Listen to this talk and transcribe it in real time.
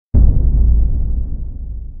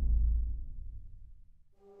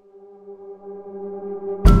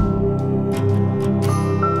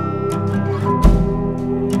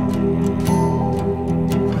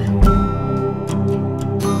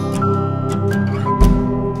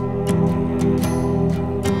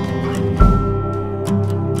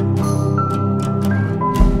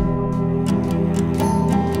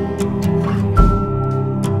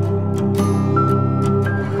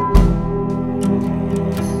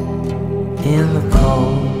In the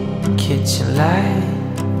cold kitchen light,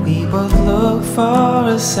 we both look for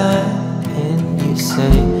a sign, and you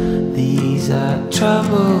say, these are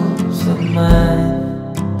troubles of mine.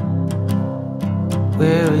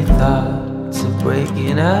 Weary thoughts of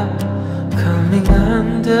breaking up, coming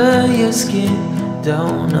under your skin.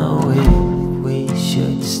 Don't know if we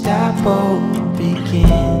should stop or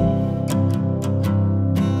begin.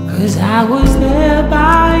 'Cause I was there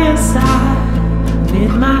by your side,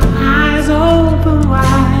 with my eyes open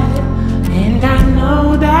wide, and I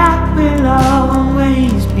know that will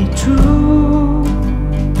always be true.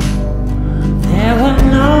 There were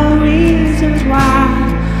no reasons why,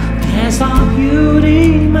 guess all beauty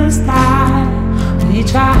must die. We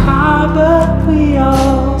try hard but we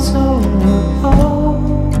also oh,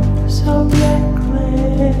 so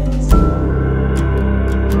reckless,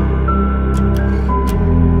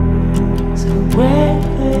 so reckless.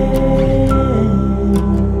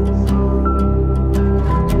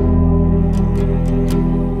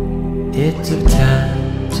 It took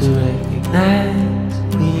time to recognize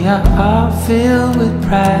we are all filled with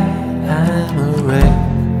pride. I'm a wreck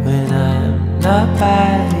when I'm not by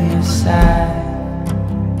your side.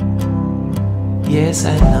 Yes,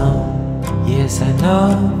 I know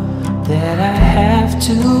that I have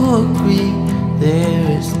to agree. There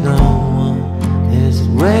is no one as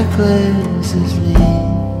reckless as me.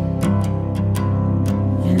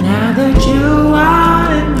 And now that you are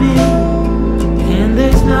in me, and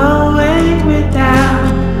there's no way without,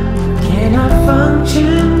 cannot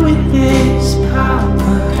function with this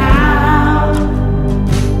power out.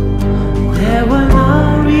 There were no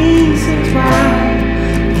reasons why,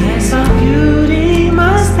 yes, our beauty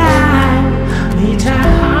must die. We try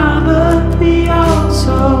hard but we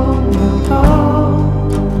also oh,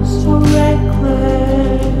 so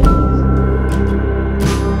reckless,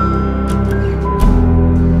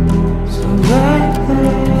 so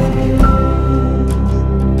reckless,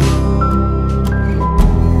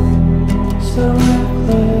 so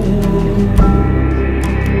reckless,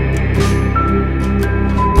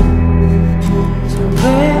 so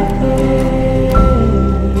reckless.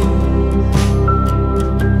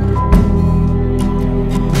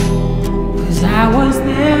 'Cause I was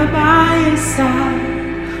there by your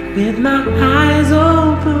side, with my eyes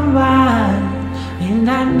open wide, and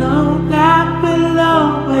I know that will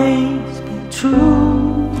always be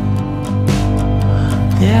true.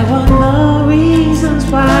 There were no reasons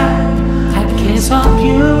why, I guess all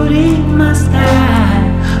beauty must die.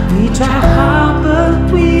 We try hard